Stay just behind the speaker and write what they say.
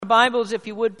Bibles, if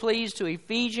you would please, to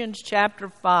Ephesians chapter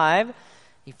 5.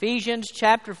 Ephesians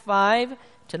chapter 5.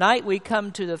 Tonight we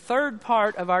come to the third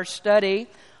part of our study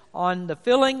on the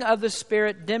filling of the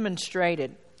Spirit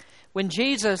demonstrated. When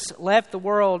Jesus left the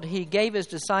world, He gave His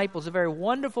disciples a very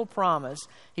wonderful promise.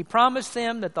 He promised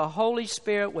them that the Holy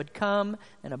Spirit would come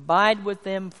and abide with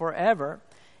them forever.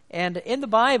 And in the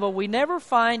Bible, we never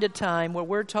find a time where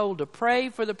we're told to pray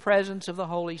for the presence of the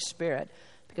Holy Spirit.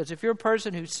 Because if you're a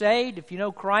person who's saved, if you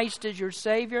know Christ is your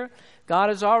Savior, God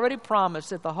has already promised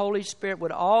that the Holy Spirit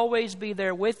would always be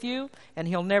there with you and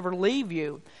He'll never leave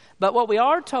you. But what we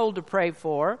are told to pray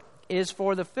for is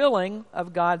for the filling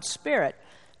of God's Spirit.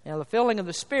 Now, the filling of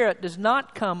the Spirit does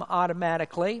not come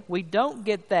automatically. We don't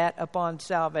get that upon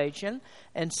salvation.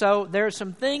 And so there are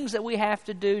some things that we have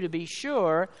to do to be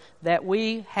sure that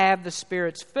we have the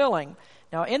Spirit's filling.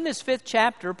 Now, in this 5th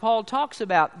chapter, Paul talks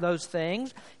about those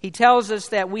things. He tells us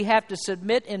that we have to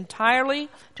submit entirely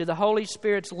to the Holy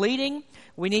Spirit's leading.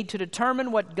 We need to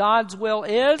determine what God's will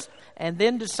is and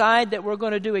then decide that we're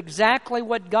going to do exactly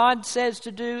what God says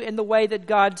to do in the way that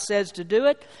God says to do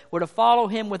it. We're to follow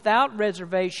Him without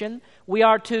reservation. We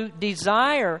are to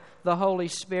desire the Holy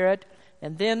Spirit,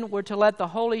 and then we're to let the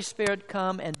Holy Spirit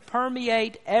come and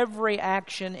permeate every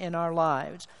action in our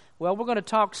lives. Well, we're going to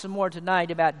talk some more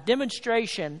tonight about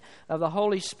demonstration of the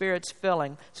Holy Spirit's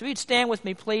filling. So if you'd stand with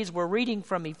me, please. We're reading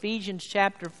from Ephesians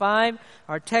chapter 5.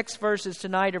 Our text verses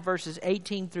tonight are verses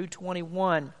 18 through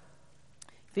 21.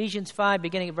 Ephesians 5,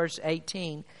 beginning at verse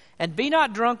 18. And be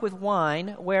not drunk with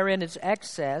wine, wherein is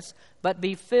excess, but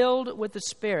be filled with the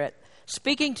Spirit,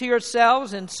 speaking to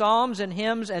yourselves in psalms and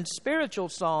hymns and spiritual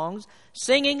songs,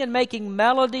 singing and making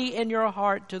melody in your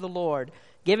heart to the Lord,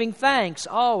 giving thanks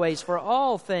always for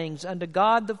all things unto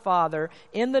God the Father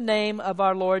in the name of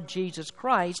our Lord Jesus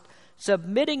Christ,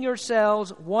 submitting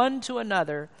yourselves one to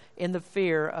another in the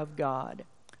fear of God.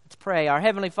 Let's pray. Our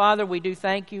Heavenly Father, we do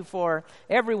thank You for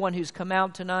everyone who's come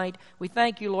out tonight. We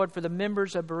thank You, Lord, for the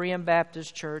members of Berean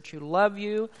Baptist Church who love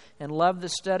You and love the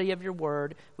study of Your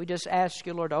Word. We just ask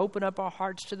You, Lord, to open up our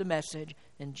hearts to the message.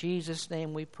 In Jesus'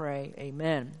 name we pray.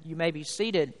 Amen. You may be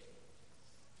seated.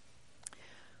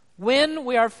 When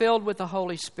we are filled with the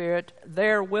Holy Spirit,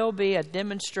 there will be a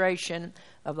demonstration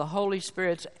of the Holy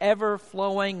Spirit's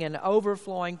ever-flowing and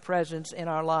overflowing presence in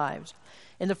our lives.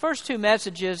 In the first two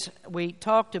messages, we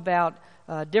talked about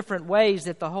different ways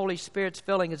that the Holy Spirit's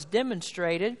filling is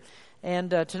demonstrated. And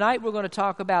tonight we're going to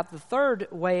talk about the third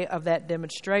way of that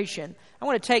demonstration. I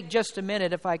want to take just a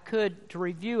minute, if I could, to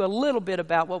review a little bit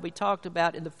about what we talked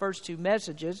about in the first two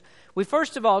messages. We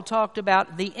first of all talked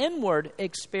about the inward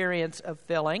experience of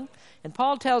filling. And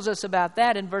Paul tells us about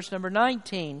that in verse number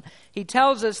 19. He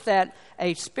tells us that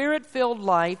a Spirit-filled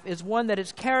life is one that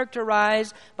is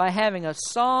characterized by having a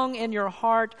song in your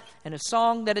heart and a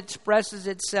song that expresses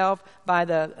itself by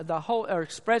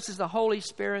expresses the Holy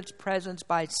Spirit's presence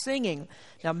by singing.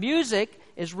 Now, music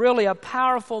is really a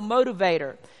powerful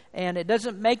motivator. And it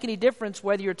doesn't make any difference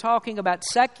whether you're talking about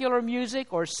secular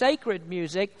music or sacred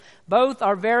music. Both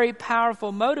are very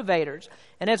powerful motivators.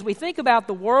 And as we think about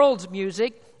the world's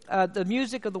music, the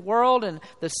music of the world and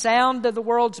the sound of the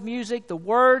world's music, the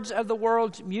words of the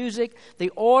world's music, the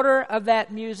order of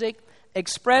that music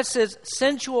expresses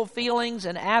sensual feelings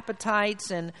and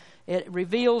appetites, and it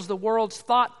reveals the world's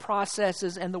thought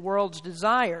processes and the world's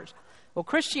desires. Well,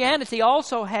 Christianity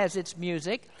also has its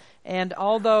music. And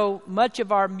although much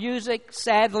of our music,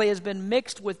 sadly, has been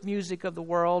mixed with music of the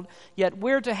world, yet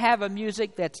we're to have a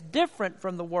music that's different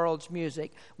from the world's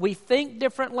music. We think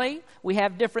differently. We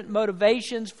have different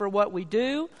motivations for what we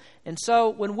do. And so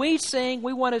when we sing,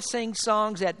 we want to sing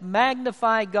songs that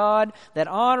magnify God, that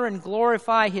honor and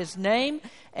glorify His name.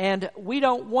 And we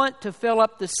don't want to fill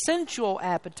up the sensual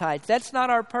appetites. That's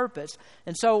not our purpose.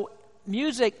 And so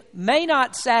music may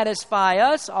not satisfy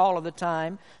us all of the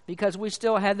time because we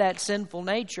still have that sinful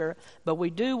nature, but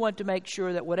we do want to make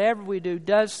sure that whatever we do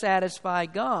does satisfy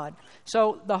God.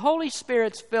 So the Holy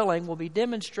Spirit's filling will be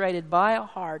demonstrated by a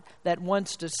heart that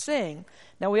wants to sing.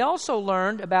 Now, we also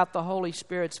learned about the Holy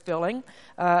Spirit's filling.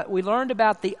 We learned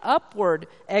about the upward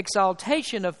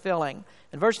exaltation of filling.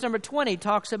 And verse number 20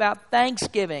 talks about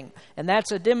thanksgiving, and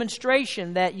that's a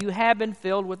demonstration that you have been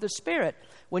filled with the Spirit.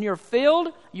 When you're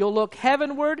filled, you'll look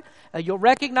heavenward. You'll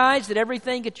recognize that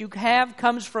everything that you have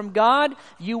comes from God.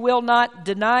 You will not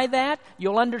deny that.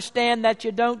 You'll understand that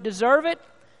you don't deserve it.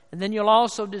 And then you'll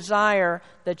also desire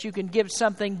that you can give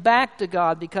something back to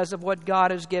God because of what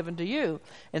God has given to you.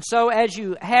 And so as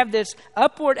you have this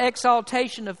upward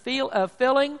exaltation of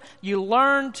filling, you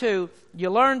learn to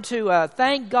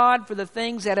thank God for the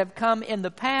things that have come in the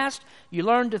past. You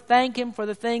learn to thank Him for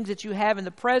the things that you have in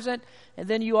the present. And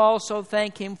then you also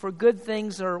thank Him for good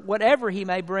things or whatever He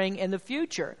may bring in the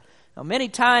future. Now, many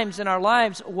times in our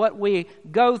lives, what we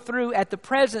go through at the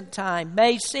present time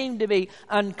may seem to be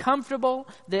uncomfortable,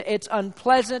 that it's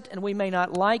unpleasant, and we may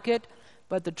not like it.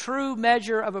 But the true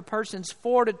measure of a person's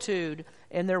fortitude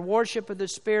in their worship of the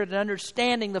Spirit and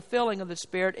understanding the filling of the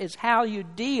Spirit is how you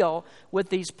deal with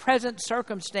these present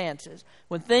circumstances.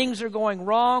 When things are going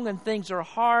wrong and things are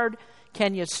hard,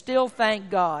 can you still thank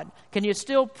God? Can you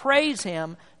still praise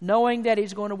Him knowing that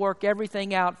He's going to work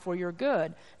everything out for your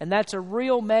good? And that's a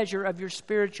real measure of your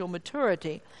spiritual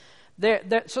maturity.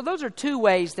 So those are two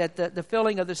ways that the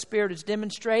filling of the Spirit is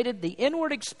demonstrated, the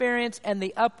inward experience and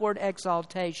the upward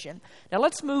exaltation. Now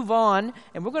let's move on,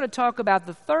 and we're going to talk about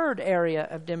the third area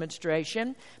of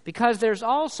demonstration, because there's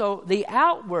also the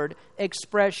outward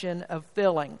expression of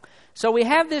filling. So we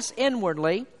have this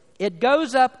inwardly, it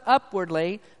goes up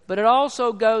upwardly, but it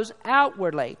also goes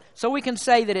outwardly. So we can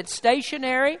say that it's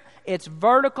stationary, it's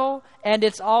vertical, and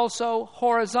it's also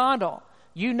horizontal.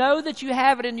 You know that you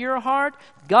have it in your heart.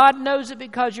 God knows it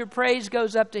because your praise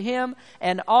goes up to Him.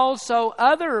 And also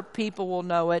other people will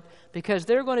know it because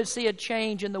they're going to see a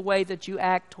change in the way that you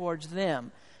act towards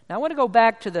them. Now I want to go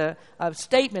back to the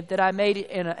statement that I made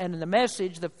in the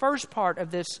message, the first part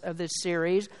of this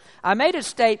series. I made a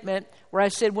statement where I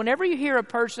said, whenever you hear a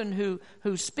person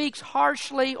who speaks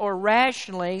harshly or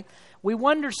rationally, we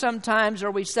wonder sometimes,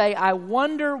 or we say, I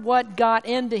wonder what got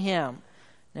into him.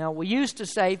 Now, we used to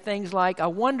say things like, I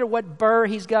wonder what burr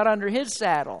he's got under his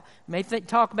saddle. You may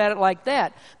talk about it like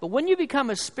that. But when you become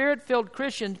a Spirit-filled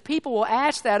Christian, people will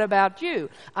ask that about you.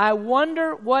 I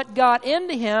wonder what got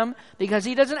into him because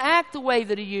he doesn't act the way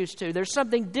that he used to. There's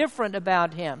something different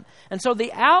about him. And so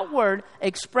the outward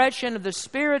expression of the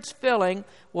Spirit's filling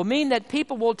will mean that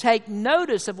people will take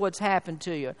notice of what's happened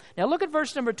to you. Now look at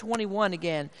verse number 21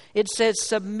 again. It says,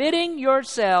 submitting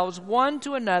yourselves one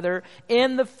to another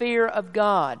in the fear of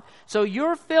God. So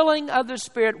your filling of the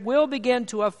Spirit will begin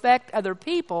to affect other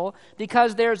people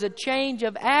because there's a change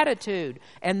of attitude.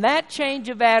 And that change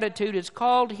of attitude is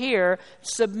called here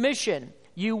submission.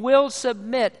 You will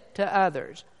submit to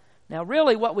others. Now,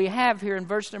 really what we have here in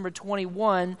verse number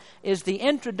 21 is the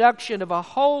introduction of a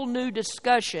whole new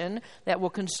discussion that will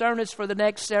concern us for the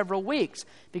next several weeks.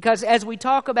 Because as we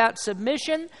talk about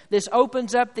submission, this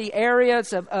opens up the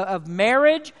areas of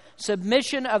marriage,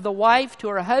 submission of the wife to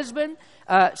her husband,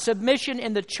 submission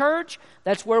in the church.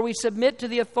 That's where we submit to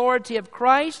the authority of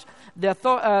Christ.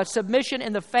 The submission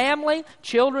in the family,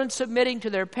 children submitting to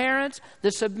their parents,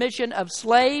 the submission of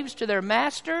slaves to their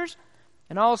masters.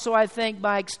 And also, I think,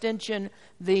 by extension,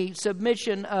 the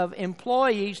submission of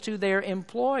employees to their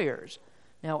employers.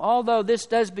 Now, although this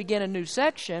does begin a new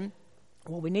section,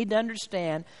 well, we need to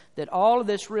understand that all of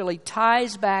this really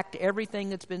ties back to everything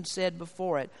that's been said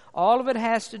before it. All of it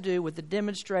has to do with the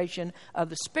demonstration of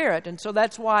the Spirit. And so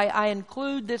that's why I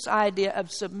include this idea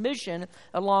of submission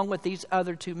along with these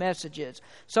other two messages.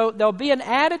 So there'll be an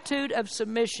attitude of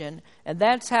submission, and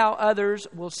that's how others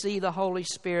will see the Holy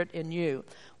Spirit in you.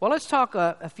 Well, let's talk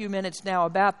a few minutes now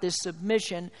about this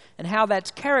submission and how that's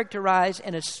characterized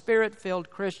in a Spirit-filled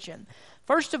Christian.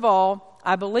 First of all,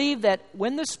 I believe that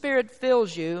when the Spirit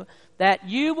fills you, that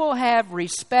you will have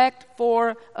respect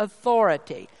for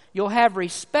authority. You'll have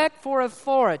respect for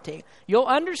authority. You'll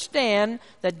understand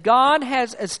that God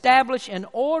has established an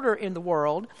order in the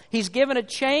world. He's given a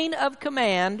chain of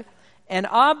command, and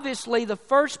obviously the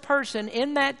first person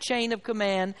in that chain of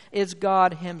command is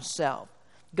God Himself.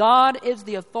 God is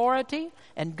the authority,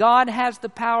 and God has the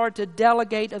power to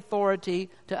delegate authority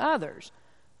to others.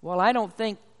 Well, I don't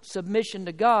think submission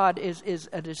to God is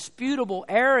a disputable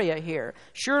area here.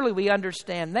 Surely we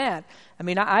understand that. I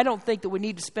mean, I don't think that we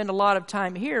need to spend a lot of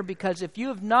time here, because if you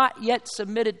have not yet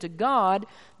submitted to God,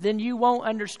 then you won't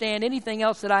understand anything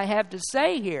else that I have to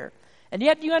say here. And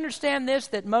yet you understand this,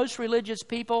 that most religious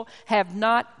people have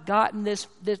not gotten this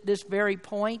very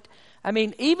point. I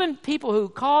mean, even people who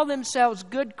call themselves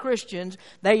good Christians,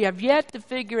 they have yet to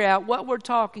figure out what we're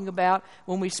talking about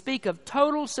when we speak of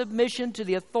total submission to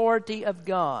the authority of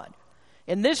God.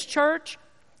 In this church,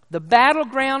 the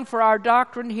battleground for our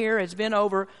doctrine here has been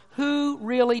over who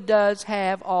really does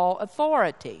have all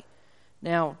authority.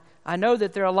 Now, I know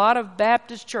that there are a lot of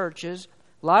Baptist churches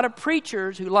A lot of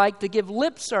preachers who like to give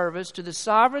lip service to the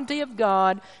sovereignty of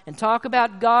God and talk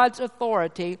about God's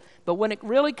authority, but when it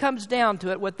really comes down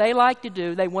to it, what they like to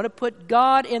do, they want to put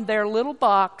God in their little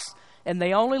box, and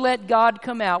they only let God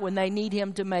come out when they need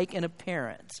Him to make an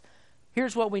appearance.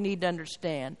 Here's what we need to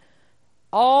understand.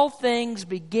 All things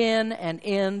begin and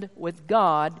end with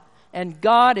God, and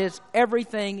God is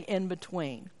everything in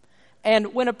between.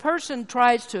 And when a person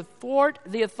tries to thwart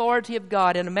the authority of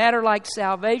God in a matter like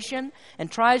salvation and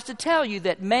tries to tell you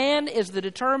that man is the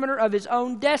determiner of his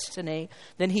own destiny,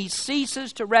 then he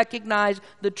ceases to recognize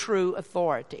the true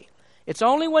authority. It's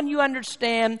only when you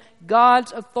understand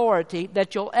God's authority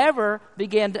that you'll ever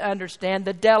begin to understand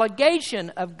the delegation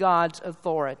of God's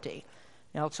authority.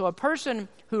 Now, so a person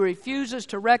who refuses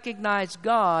to recognize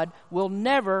God will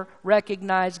never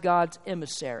recognize God's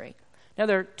emissary. Now,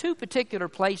 there are two particular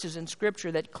places in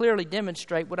Scripture that clearly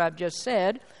demonstrate what I've just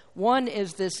said. One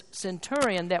is this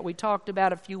centurion that we talked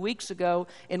about a few weeks ago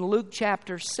in Luke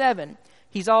chapter 7.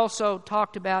 He's also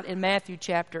talked about in Matthew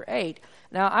chapter 8.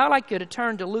 Now, I'd like you to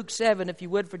turn to Luke 7, if you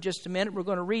would, for just a minute. We're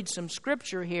going to read some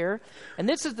Scripture here. And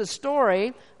this is the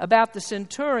story about the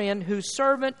centurion whose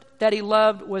servant that he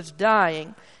loved was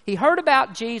dying. He heard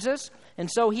about Jesus, and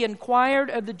so he inquired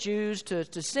of the Jews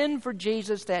to send for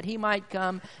Jesus that he might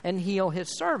come and heal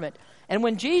his servant. And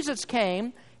when Jesus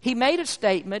came, he made a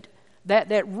statement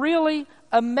that really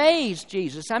amazed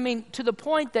Jesus. I mean, to the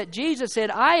point that Jesus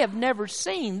said, I have never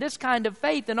seen this kind of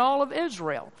faith in all of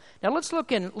Israel. Now let's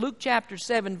look in Luke chapter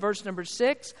 7, verse number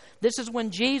 6. This is when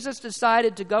Jesus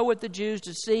decided to go with the Jews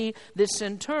to see this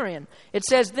centurion. It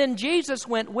says, Then Jesus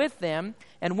went with them,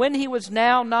 and when he was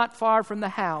now not far from the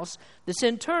house, the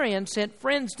centurion sent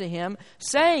friends to him,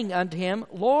 saying unto him,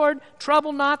 Lord,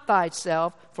 trouble not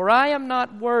thyself, for I am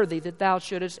not worthy that thou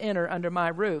shouldest enter under my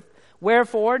roof.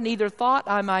 Wherefore, neither thought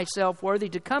I myself worthy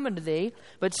to come unto thee,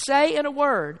 but say in a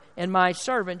word, and my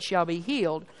servant shall be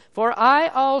healed. For I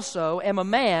also am a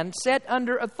man set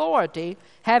under authority,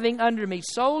 having under me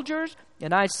soldiers,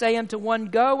 and I say unto one,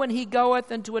 Go, and he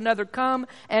goeth, and to another, Come,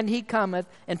 and he cometh,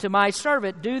 and to my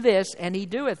servant, Do this, and he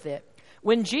doeth it.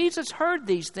 When Jesus heard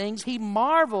these things, he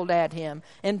marveled at him,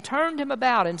 and turned him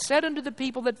about, and said unto the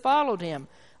people that followed him,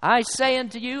 I say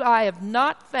unto you, I have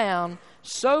not found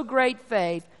so great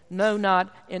faith, no,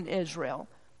 not in Israel.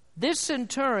 This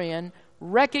centurion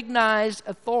recognized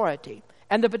authority.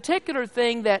 And the particular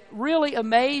thing that really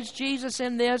amazed Jesus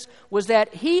in this was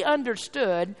that he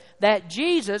understood that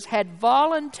Jesus had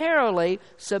voluntarily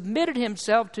submitted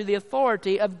himself to the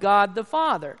authority of God the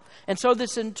Father. And so the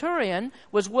centurion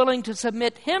was willing to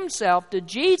submit himself to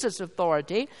Jesus'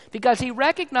 authority because he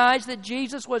recognized that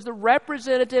Jesus was the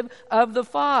representative of the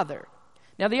Father.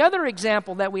 Now, the other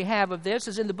example that we have of this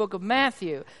is in the book of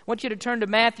Matthew. I want you to turn to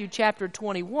Matthew chapter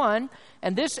 21,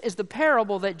 and this is the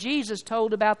parable that Jesus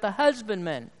told about the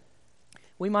husbandmen.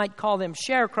 We might call them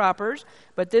sharecroppers,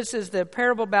 but this is the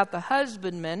parable about the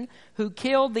husbandmen who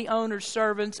killed the owner's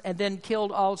servants and then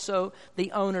killed also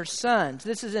the owner's sons.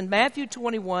 This is in Matthew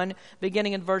 21,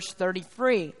 beginning in verse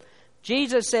 33.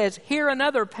 Jesus says, Hear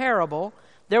another parable.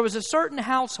 There was a certain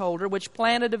householder which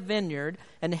planted a vineyard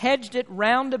and hedged it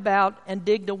round about and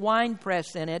digged a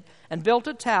winepress in it and built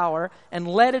a tower and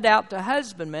let it out to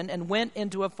husbandmen and went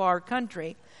into a far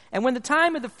country. And when the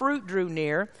time of the fruit drew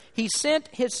near, he sent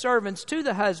his servants to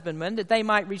the husbandmen that they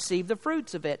might receive the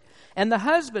fruits of it. And the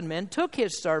husbandmen took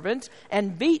his servants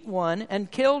and beat one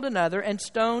and killed another and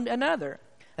stoned another.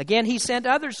 Again, he sent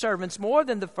other servants more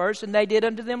than the first, and they did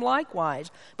unto them likewise.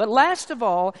 But last of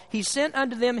all, he sent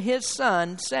unto them his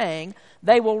son, saying,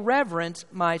 They will reverence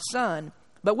my son.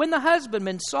 But when the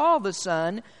husbandmen saw the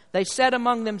son, they said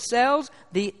among themselves,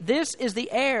 This is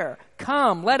the heir.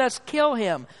 Come, let us kill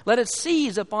him. Let us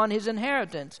seize upon his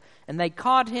inheritance. And they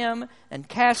caught him and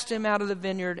cast him out of the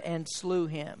vineyard and slew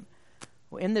him.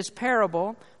 Well, in this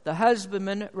parable, the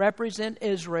husbandmen represent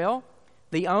Israel.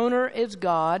 The owner is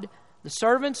God. The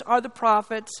servants are the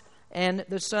prophets, and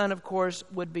the son, of course,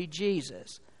 would be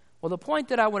Jesus. Well, the point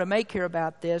that I want to make here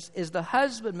about this is the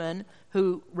husbandman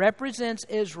who represents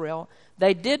Israel,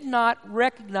 they did not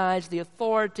recognize the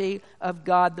authority of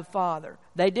God the Father.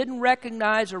 They didn't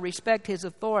recognize or respect his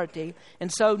authority,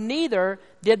 and so neither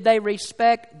did they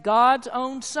respect God's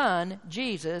own Son,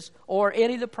 Jesus, or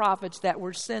any of the prophets that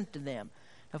were sent to them.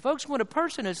 Now, folks, when a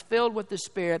person is filled with the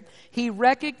Spirit, he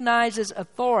recognizes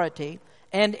authority,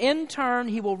 and in turn,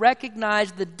 he will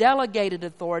recognize the delegated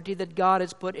authority that God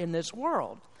has put in this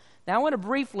world. Now, I want to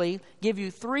briefly give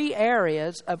you 3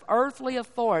 areas of earthly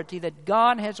authority that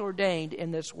God has ordained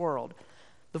in this world.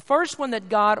 The first one that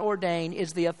God ordained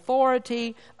is the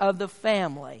authority of the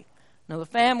family. Now, the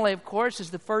family, of course,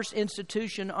 is the first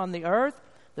institution on the earth.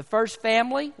 The first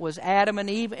family was Adam and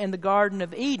Eve in the Garden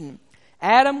of Eden.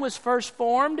 Adam was first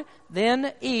formed,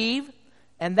 then Eve,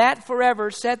 and that forever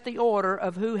set the order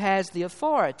of who has the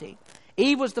authority.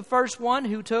 Eve was the first one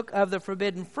who took of the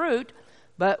forbidden fruit,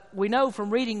 but we know from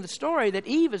reading the story that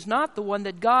Eve is not the one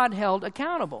that God held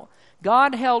accountable.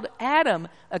 God held Adam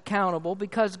accountable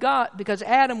because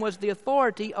Adam was the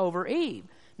authority over Eve.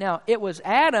 Now, it was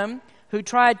Adam who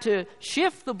tried to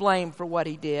shift the blame for what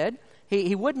he did.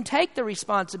 He wouldn't take the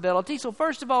responsibility. So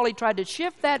first of all, he tried to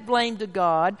shift that blame to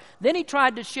God. Then he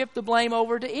tried to shift the blame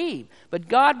over to Eve. But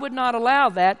God would not allow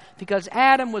that because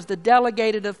Adam was the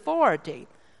delegated authority.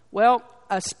 Well,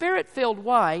 a Spirit-filled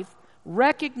wife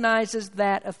recognizes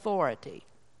that authority.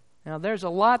 Now, there's a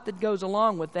lot that goes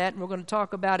along with that, and we're going to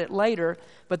talk about it later.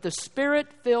 But the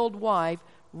Spirit-filled wife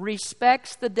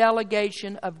respects the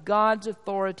delegation of God's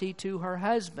authority to her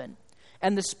husband.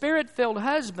 And the Spirit-filled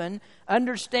husband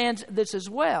understands this as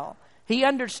well. He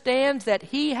understands that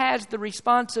he has the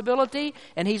responsibility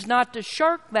and he's not to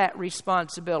shirk that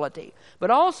responsibility. But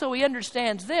also he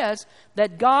understands this,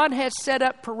 that God has set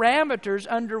up parameters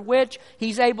under which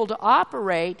he's able to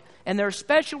operate, and there are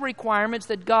special requirements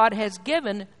that God has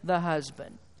given the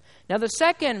husband. Now, the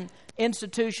second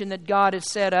institution that God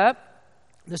has set up,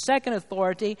 the second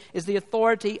authority, is the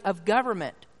authority of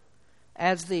government.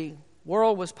 As the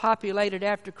world was populated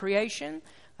after creation,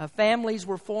 families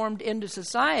were formed into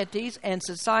societies, and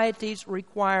societies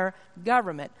require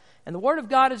government. And the Word of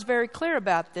God is very clear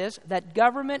about this, that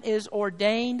government is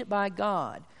ordained by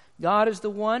God. God is the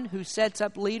one who sets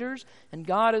up leaders, and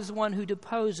God is the one who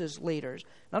deposes leaders.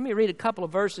 Now, let me read a couple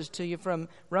of verses to you from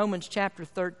Romans chapter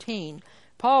 13.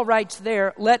 Paul writes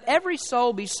there, "Let every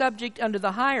soul be subject unto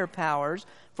the higher powers,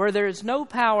 for there is no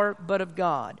power but of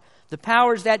God. The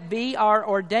powers that be are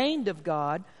ordained of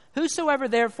God. Whosoever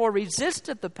therefore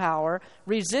resisteth the power,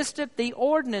 resisteth the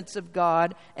ordinance of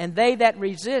God, and they that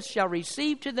resist shall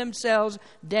receive to themselves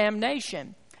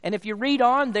damnation." And if you read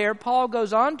on there, Paul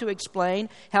goes on to explain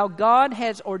how God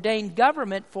has ordained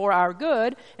government for our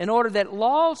good in order that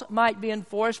laws might be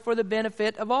enforced for the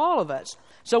benefit of all of us.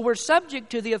 So we're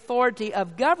subject to the authority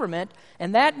of government,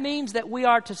 and that means that we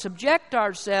are to subject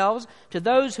ourselves to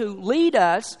those who lead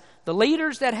us, the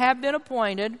leaders that have been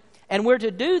appointed, and we're to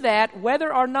do that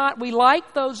whether or not we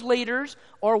like those leaders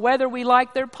or whether we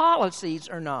like their policies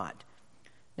or not.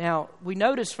 Now, we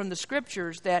notice from the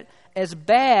Scriptures that as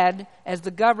bad as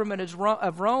the government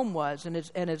of Rome was, and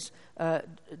as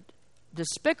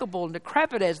despicable and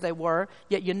decrepit as they were,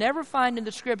 yet you never find in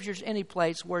the Scriptures any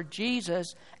place where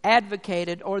Jesus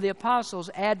advocated or the apostles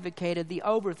advocated the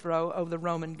overthrow of the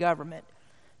Roman government.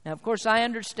 Now, of course, I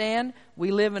understand we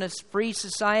live in a free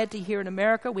society here in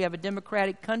America. We have a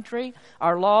democratic country.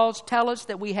 Our laws tell us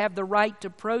that we have the right to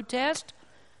protest.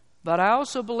 But I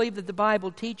also believe that the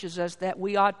Bible teaches us that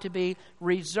we ought to be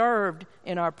reserved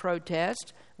in our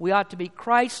protest. We ought to be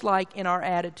Christ-like in our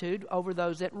attitude over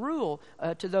those that rule,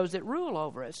 to those that rule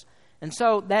over us. And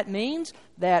so that means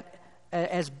that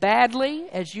as badly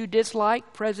as you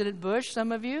dislike President Bush,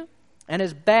 some of you, and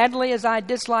as badly as I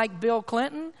dislike Bill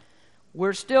Clinton,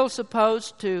 we're still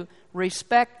supposed to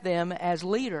respect them as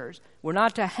leaders. We're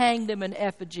not to hang them in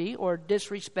effigy or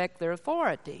disrespect their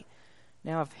authority.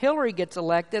 Now, if Hillary gets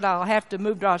elected, I'll have to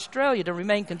move to Australia to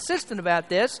remain consistent about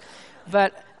this.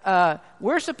 But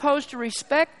we're supposed to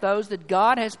respect those that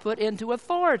God has put into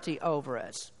authority over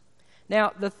us.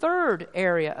 Now, the third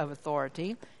area of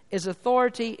authority is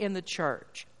authority in the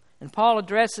church. And Paul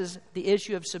addresses the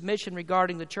issue of submission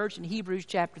regarding the church in Hebrews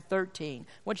chapter 13.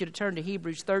 I want you to turn to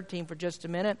Hebrews 13 for just a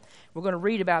minute. We're going to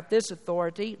read about this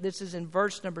authority. This is in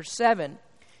verse number 7.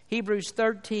 Hebrews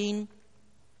 13,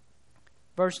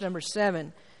 verse number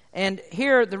 7. And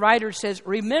here the writer says,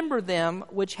 "Remember them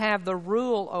which have the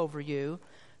rule over you,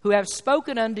 who have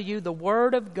spoken unto you the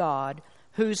word of God,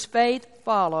 whose faith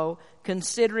follow,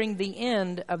 considering the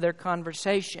end of their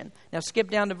conversation." Now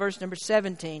skip down to verse number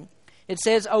 17. It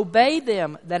says, "Obey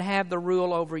them that have the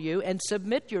rule over you, and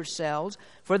submit yourselves,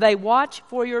 for they watch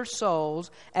for your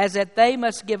souls, as that they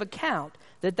must give account,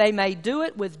 that they may do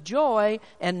it with joy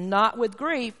and not with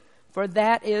grief, for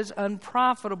that is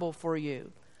unprofitable for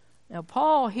you." Now,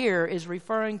 Paul here is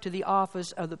referring to the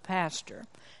office of the pastor.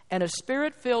 And a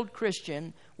Spirit-filled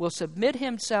Christian will submit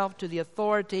himself to the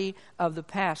authority of the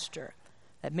pastor.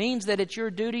 That means that it's your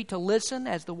duty to listen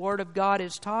as the Word of God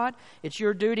is taught. It's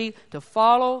your duty to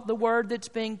follow the Word that's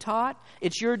being taught.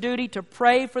 It's your duty to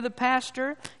pray for the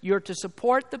pastor. You're to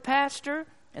support the pastor,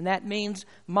 and that means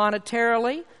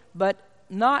monetarily, but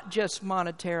not just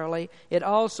monetarily. It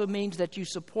also means that you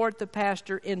support the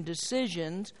pastor in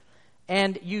decisions,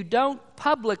 and you don't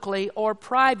publicly or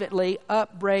privately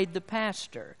upbraid the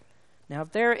pastor. Now,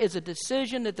 if there is a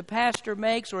decision that the pastor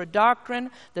makes or a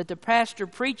doctrine that the pastor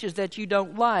preaches that you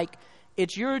don't like,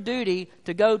 it's your duty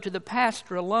to go to the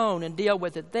pastor alone and deal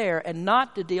with it there and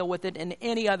not to deal with it in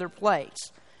any other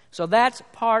place. So that's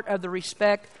part of the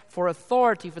respect for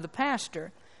authority for the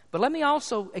pastor. But let me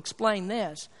also explain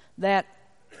this, that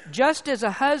just as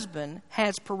a husband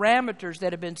has parameters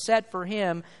that have been set for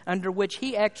him under which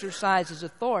he exercises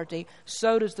authority,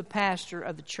 so does the pastor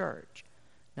of the church.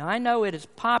 Now, I know it is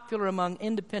popular among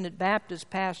independent Baptist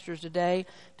pastors today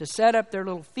to set up their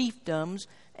little fiefdoms,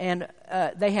 and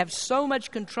they have so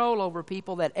much control over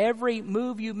people that every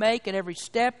move you make and every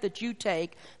step that you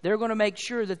take, they're going to make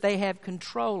sure that they have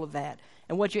control of that.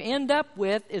 And what you end up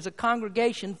with is a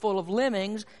congregation full of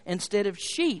lemmings instead of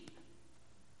sheep.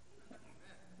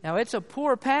 Now, it's a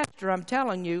poor pastor, I'm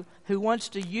telling you, who wants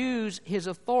to use his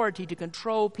authority to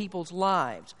control people's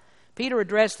lives. Peter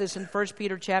addressed this in 1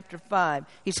 Peter chapter 5.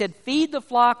 He said, "Feed the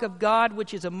flock of God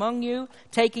which is among you,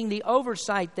 taking the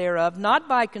oversight thereof, not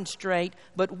by constraint,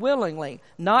 but willingly,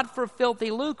 not for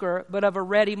filthy lucre, but of a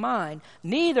ready mind,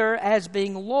 neither as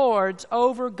being lords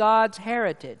over God's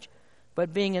heritage,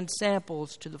 but being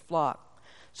ensamples to the flock."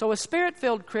 So a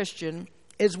Spirit-filled Christian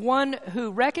is one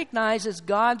who recognizes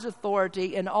God's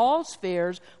authority in all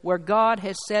spheres where God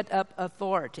has set up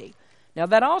authority. Now,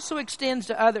 that also extends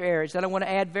to other areas that I want to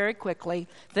add very quickly.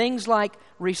 Things like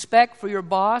respect for your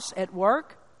boss at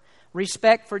work,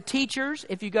 respect for teachers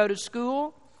if you go to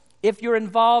school. If you're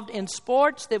involved in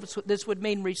sports, this would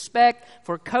mean respect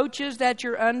for coaches that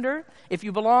you're under. If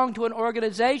you belong to an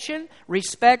organization,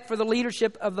 respect for the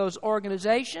leadership of those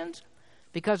organizations.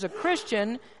 Because a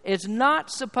Christian is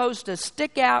not supposed to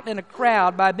stick out in a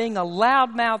crowd by being a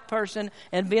loudmouth person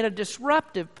and being a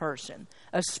disruptive person.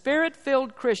 A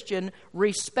Spirit-filled Christian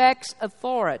respects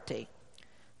authority.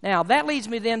 Now, that leads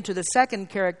me then to the second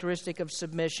characteristic of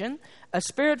submission. A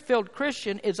Spirit-filled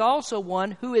Christian is also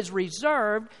one who is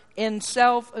reserved in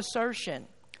self-assertion.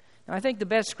 Now, I think the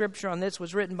best scripture on this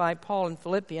was written by Paul in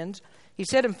Philippians. He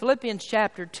said in Philippians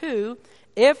chapter 2,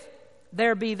 "If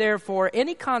there be therefore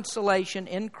any consolation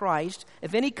in Christ,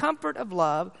 if any comfort of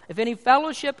love, if any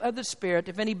fellowship of the Spirit,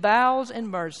 if any bowels and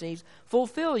mercies,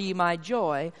 fulfill ye my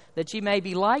joy, that ye may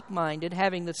be like-minded,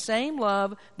 having the same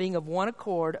love, being of one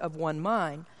accord, of one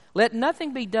mind. Let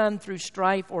nothing be done through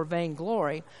strife or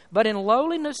vainglory, but in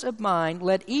lowliness of mind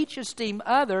let each esteem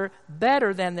other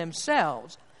better than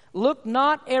themselves. Look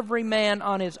not every man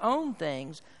on his own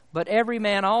things, but every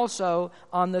man also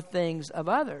on the things of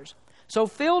others." So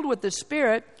filled with the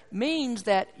Spirit means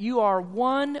that you are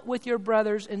one with your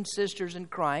brothers and sisters in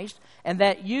Christ and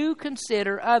that you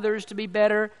consider others to be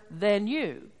better than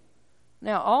you.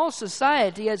 Now, all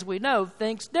society, as we know,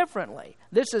 thinks differently.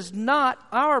 This is not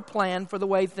our plan for the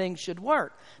way things should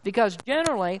work, because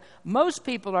generally most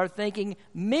people are thinking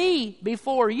me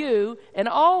before you and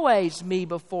always me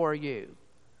before you.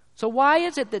 So why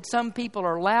is it that some people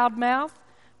are loudmouth?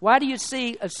 Why do you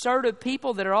see assertive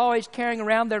people that are always carrying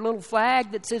around their little flag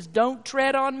that says, "Don't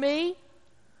tread on me"?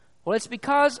 Well, it's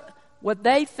because what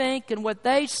they think and what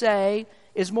they say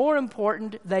is more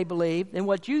important, they believe, than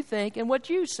what you think and what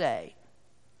you say.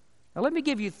 Now, let me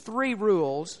give you 3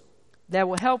 rules that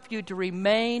will help you to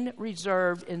remain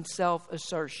reserved in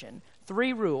self-assertion.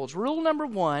 3 rules. Rule number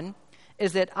 1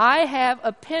 is that I have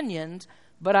opinions,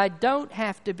 but I don't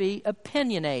have to be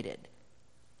opinionated.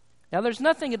 Now, there's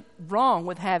nothing wrong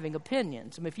with having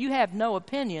opinions. I mean, if you have no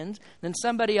opinions, then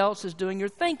somebody else is doing your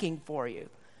thinking for you.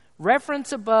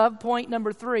 Reference above point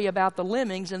number 3 about the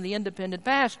lemmings and the independent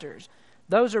pastors.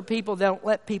 Those are people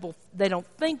that they don't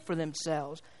think for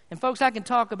themselves. And folks, I can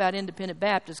talk about independent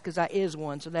Baptists because I is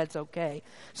one, so that's okay.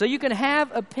 So you can have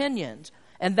opinions.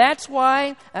 And that's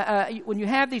why when you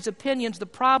have these opinions, the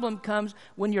problem comes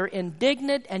when you're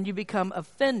indignant and you become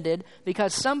offended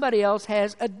because somebody else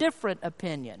has a different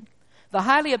opinion. The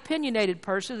highly opinionated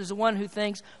person is the one who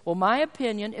thinks, well, my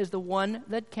opinion is the one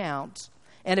that counts.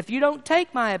 And if you don't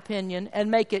take my opinion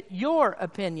and make it your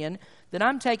opinion, then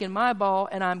I'm taking my ball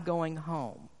and I'm going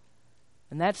home.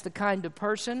 And that's the kind of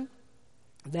person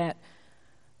that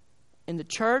in the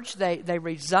church, they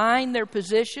resign their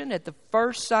position at the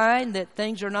first sign that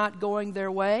things are not going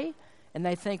their way. And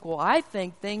they think, well, I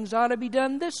think things ought to be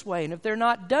done this way. And if they're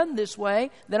not done this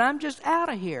way, then I'm just out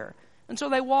of here. And so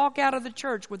they walk out of the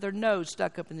church with their nose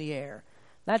stuck up in the air.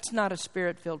 That's not a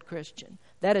Spirit-filled Christian.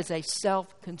 That is a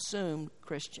self-consumed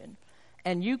Christian.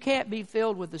 And you can't be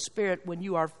filled with the Spirit when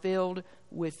you are filled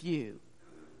with you.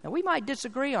 Now, we might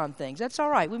disagree on things. That's all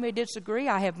right. We may disagree.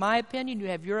 I have my opinion. You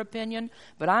have your opinion.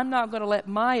 But I'm not going to let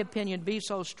my opinion be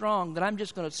so strong that I'm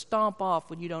just going to stomp off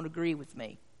when you don't agree with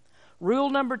me. Rule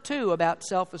number 2 about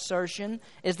self-assertion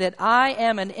is that I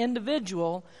am an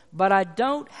individual, but I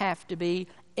don't have to be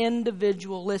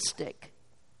individualistic.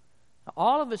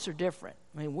 All of us are different.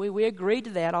 I mean, we agree to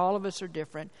that. All of us are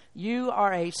different. You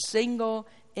are a single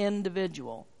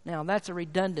individual. Now, that's a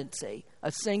redundancy,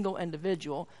 a single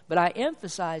individual. But I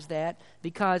emphasize that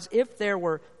because if there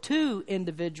were 2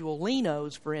 individual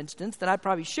Lenos, for instance, then I'd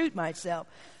probably shoot myself.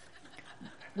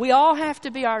 We all have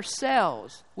to be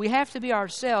ourselves. We have to be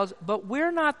ourselves, but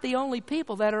we're not the only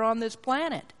people that are on this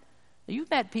planet. You've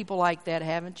met people like that,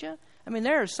 haven't you? I mean,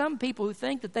 there are some people who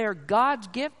think that they are God's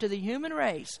gift to the human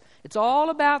race. It's all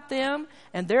about them,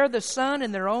 and they're the sun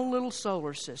in their own little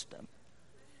solar system.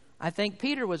 I think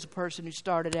Peter was a person who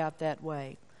started out that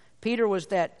way. Peter was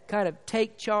that kind of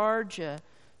take charge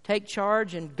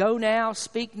and go now,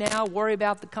 speak now, worry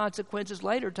about the consequences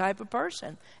later type of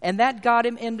person. And that got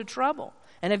him into trouble.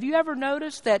 And have you ever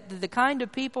noticed that the kind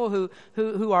of people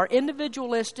who are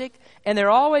individualistic and they're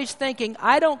always thinking,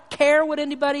 I don't care what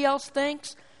anybody else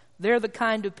thinks, they're the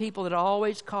kind of people that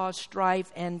always cause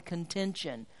strife and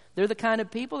contention. They're the kind of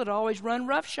people that always run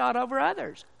roughshod over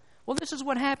others. Well, this is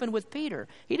what happened with Peter.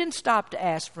 He didn't stop to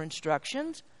ask for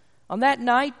instructions. On that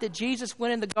night that Jesus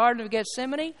went in the Garden of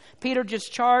Gethsemane, Peter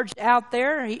just charged out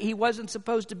there. He wasn't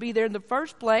supposed to be there in the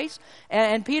first place.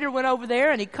 And Peter went over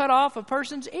there and he cut off a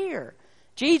person's ear.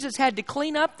 Jesus had to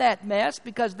clean up that mess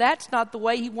because that's not the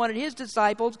way he wanted his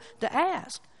disciples to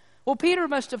ask. Well, Peter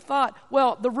must have thought,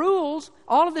 well, the rules,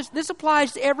 all of this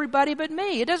applies to everybody but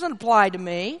me. It doesn't apply to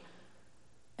me.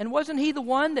 And wasn't he the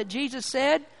one that Jesus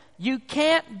said, you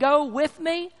can't go with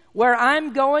me? Where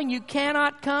I'm going, you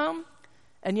cannot come?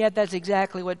 And yet that's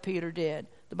exactly what Peter did.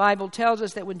 The Bible tells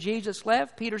us that when Jesus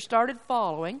left, Peter started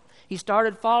following. He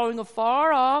started following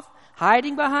afar off,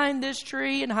 hiding behind this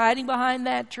tree and hiding behind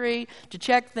that tree to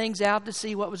check things out to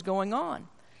see what was going on.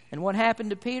 And what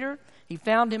happened to Peter? He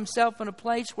found himself in a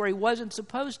place where he wasn't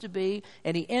supposed to be,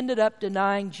 and he ended up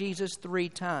denying Jesus 3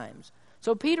 times.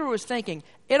 So Peter was thinking,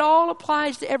 it all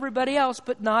applies to everybody else,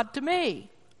 but not to me.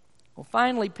 Well,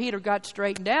 finally, Peter got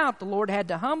straightened out. The Lord had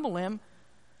to humble him.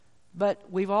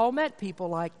 But we've all met people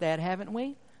like that, haven't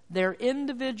we? They're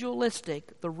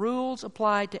individualistic. The rules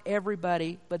apply to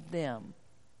everybody but them.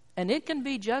 And it can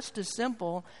be just as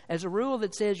simple as a rule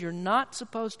that says you're not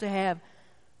supposed to have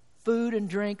food and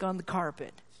drink on the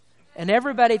carpet. And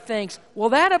everybody thinks, well,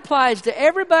 that applies to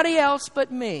everybody else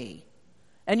but me.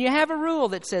 And you have a rule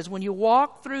that says when you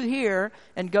walk through here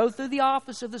and go through the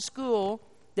office of the school,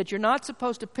 that you're not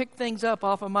supposed to pick things up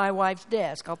off of my wife's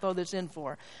desk. I'll throw this in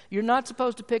for her. You're not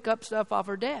supposed to pick up stuff off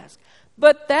her desk.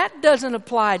 But that doesn't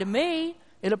apply to me.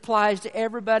 It applies to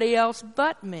everybody else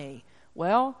but me.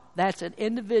 Well, that's an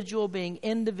individual being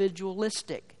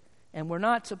individualistic. And we're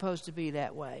not supposed to be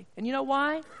that way. And you know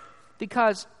why?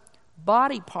 Because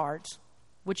body parts,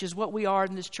 which is what we are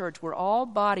in this church, we're all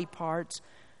body parts.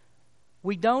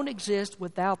 We don't exist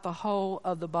without the whole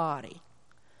of the body.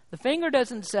 The finger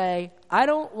doesn't say, I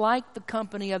don't like the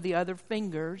company of the other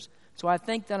fingers, so I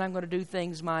think that I'm going to do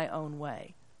things my own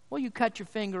way. Well, you cut your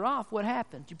finger off, what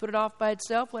happens? You put it off by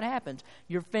itself, what happens?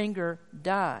 Your finger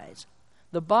dies.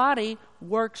 The body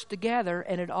works together,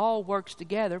 and it all works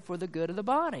together for the good of the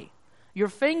body. Your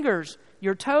fingers,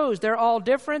 your toes, they're all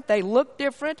different. They look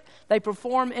different. They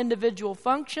perform individual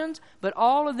functions, but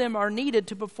all of them are needed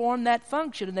to perform that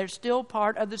function, and they're still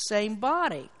part of the same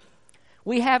body.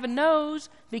 We have a nose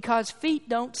because feet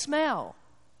don't smell.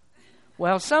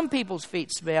 Well, some people's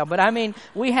feet smell, but I mean,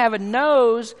 we have a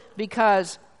nose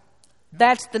because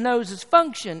that's the nose's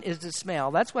function is to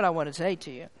smell. That's what I want to say to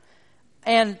you.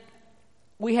 And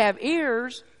we have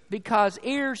ears because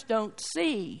ears don't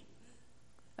see.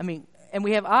 And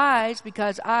we have eyes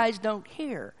because eyes don't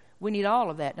hear. We need all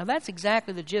of that. Now, that's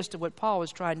exactly the gist of what Paul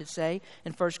was trying to say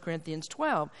in 1 Corinthians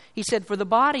 12. He said, for the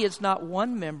body is not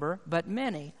one member, but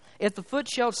many. If the foot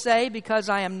shall say, because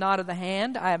I am not of the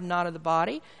hand, I am not of the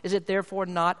body, is it therefore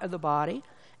not of the body?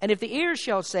 And if the ear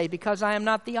shall say, because I am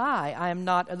not the eye, I am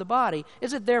not of the body,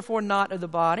 is it therefore not of the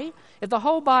body? If the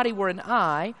whole body were an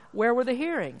eye, where were the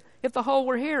hearing? If the whole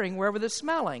were hearing, where were the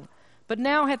smelling? But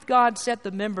now hath God set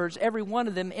the members, every one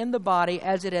of them, in the body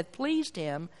as it hath pleased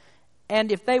him.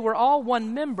 And if they were all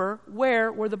one member,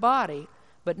 where were the body?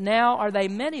 But now are they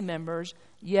many members,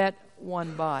 yet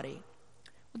one body.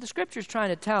 What the Scripture is trying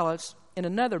to tell us in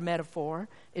another metaphor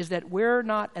is that we're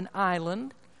not an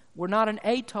island. We're not an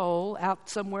atoll out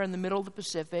somewhere in the middle of the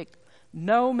Pacific.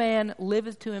 No man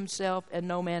liveth to himself, and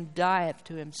no man dieth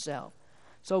to himself.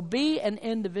 So be an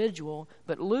individual,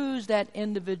 but lose that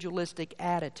individualistic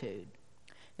attitude.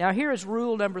 Now here is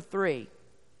rule number 3.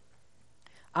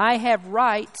 I have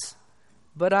rights,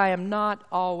 but I am not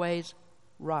always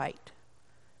right.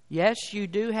 Yes, you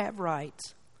do have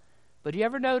rights. But do you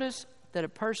ever notice that a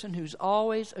person who's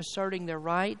always asserting their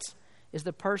rights is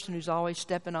the person who's always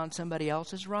stepping on somebody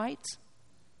else's rights?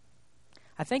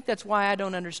 I think that's why I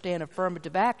don't understand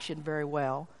affirmative action very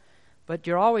well. But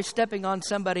you're always stepping on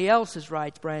somebody else's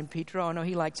rights, Brian Petro. I know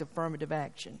he likes affirmative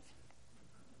action.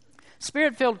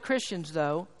 Spirit-filled Christians,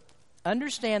 though,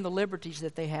 understand the liberties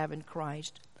that they have in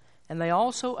Christ. And they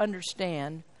also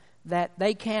understand that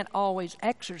they can't always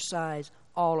exercise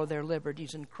all of their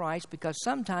liberties in Christ, because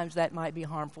sometimes that might be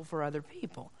harmful for other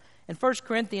people. In 1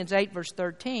 Corinthians 8, verse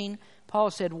 13,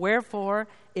 Paul said, "Wherefore,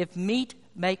 if meat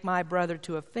make my brother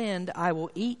to offend, I will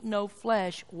eat no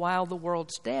flesh while the world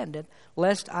standeth,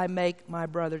 lest I make my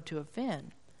brother to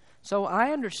offend." So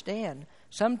I understand.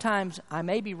 Sometimes I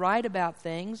may be right about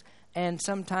things, and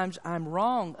sometimes I'm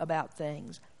wrong about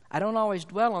things. I don't always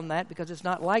dwell on that because it's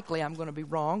not likely I'm going to be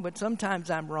wrong, but sometimes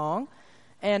I'm wrong.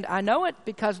 And I know it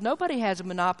because nobody has a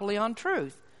monopoly on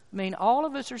truth. I mean, all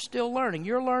of us are still learning.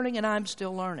 You're learning and I'm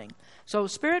still learning. So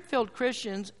Spirit-filled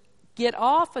Christians get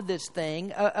off of this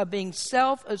thing of being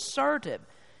self-assertive.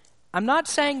 I'm not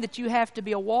saying that you have to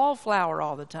be a wallflower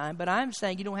all the time, but I'm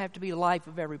saying you don't have to be the life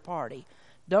of every party.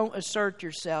 Don't assert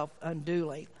yourself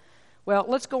unduly. Well,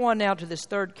 let's go on now to this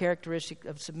third characteristic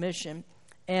of submission.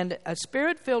 And a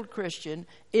Spirit-filled Christian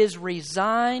is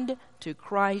resigned to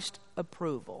Christ's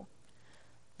approval.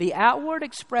 The outward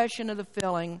expression of the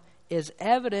filling is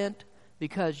evident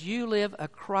because you live a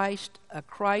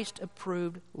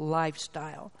Christ-approved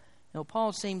lifestyle. Now,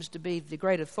 Paul seems to be the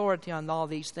great authority on all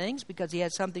these things because he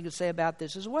has something to say about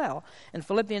this as well. In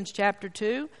Philippians chapter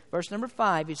 2, verse number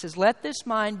 5, he says, "Let this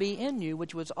mind be in you,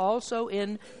 which was also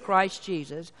in Christ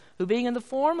Jesus, who being in the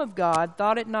form of God,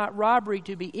 thought it not robbery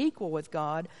to be equal with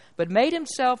God, but made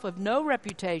himself of no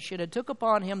reputation, and took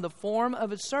upon him the form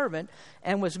of a servant,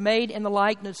 and was made in the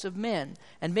likeness of men.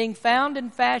 And being found in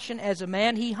fashion as a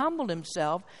man, he humbled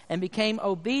himself, and became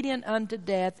obedient unto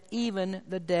death, even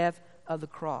the death of the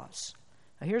cross."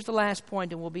 Now here's the last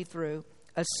point and we'll be through.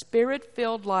 A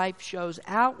Spirit-filled life shows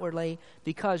outwardly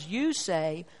because you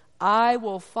say, "I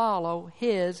will follow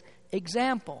his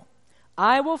example."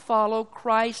 I will follow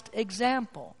Christ's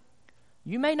example.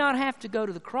 You may not have to go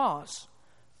to the cross,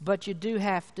 but you do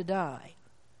have to die.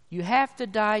 You have to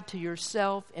die to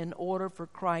yourself in order for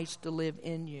Christ to live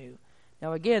in you.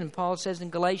 Now again, Paul says in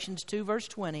Galatians 2, verse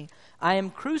 20, "I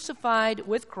am crucified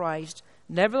with Christ.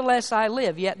 Nevertheless I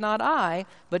live, yet not I,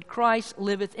 but Christ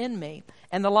liveth in me.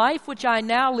 And the life which I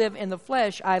now live in the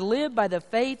flesh, I live by the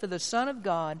faith of the Son of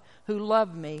God, who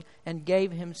loved me and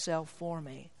gave himself for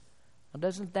me." Well,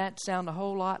 doesn't that sound a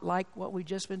whole lot like what we've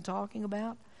just been talking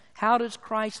about? How does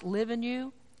Christ live in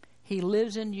you? He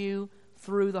lives in you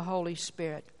through the Holy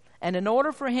Spirit. And in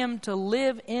order for him to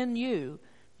live in you,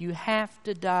 you have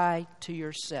to die to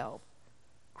yourself.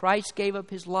 Christ gave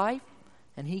up his life,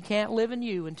 and he can't live in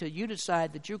you until you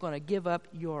decide that you're going to give up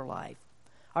your life.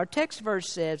 Our text verse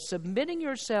says, "Submitting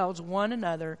yourselves one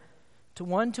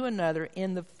to another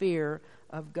in the fear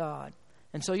of God."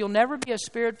 And so you'll never be a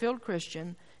Spirit-filled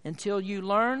Christian until you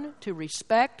learn to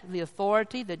respect the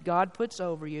authority that God puts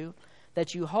over you,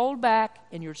 that you hold back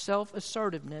in your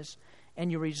self-assertiveness, and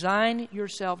you resign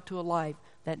yourself to a life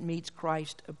that meets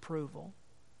Christ's approval.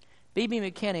 B.B.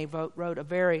 McKinney wrote a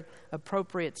very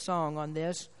appropriate song on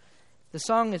this. The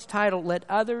song is titled, "Let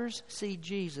Others See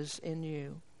Jesus in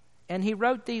You." And he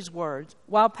wrote these words,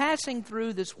 "While passing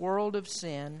through this world of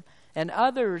sin, and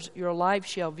others your life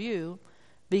shall view,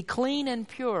 be clean and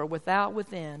pure without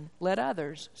within. Let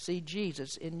others see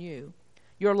Jesus in you.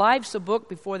 Your life's a book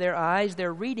before their eyes.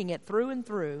 They're reading it through and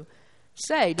through.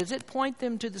 Say, does it point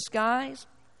them to the skies?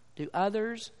 Do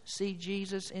others see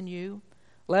Jesus in you?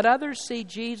 Let others see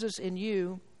Jesus in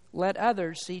you. Let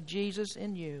others see Jesus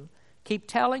in you. Keep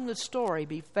telling the story.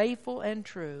 Be faithful and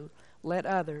true. Let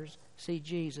others see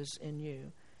Jesus in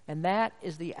you." And that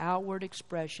is the outward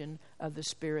expression of the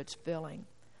Spirit's filling.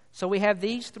 So we have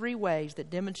these three ways that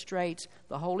demonstrates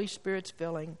the Holy Spirit's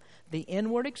filling: the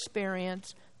inward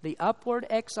experience, the upward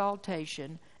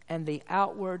exaltation, and the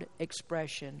outward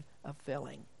expression of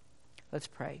filling. Let's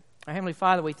pray. Our Heavenly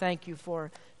Father, we thank you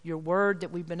for your word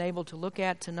that we've been able to look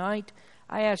at tonight.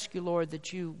 I ask you, Lord,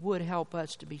 that you would help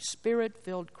us to be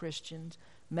Spirit-filled Christians.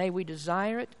 May we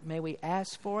desire it. May we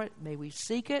ask for it. May we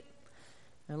seek it.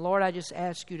 And Lord, I just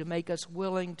ask you to make us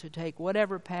willing to take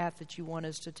whatever path that you want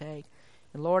us to take.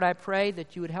 And Lord, I pray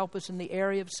that you would help us in the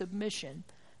area of submission.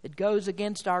 It goes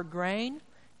against our grain.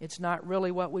 It's not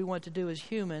really what we want to do as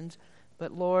humans.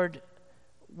 But Lord,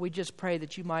 we just pray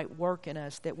that you might work in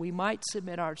us, that we might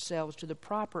submit ourselves to the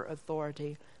proper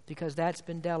authority, because that's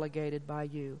been delegated by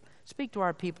you. Speak to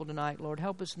our people tonight, Lord.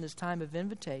 Help us in this time of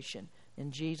invitation.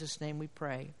 In Jesus' name we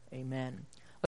pray. Amen.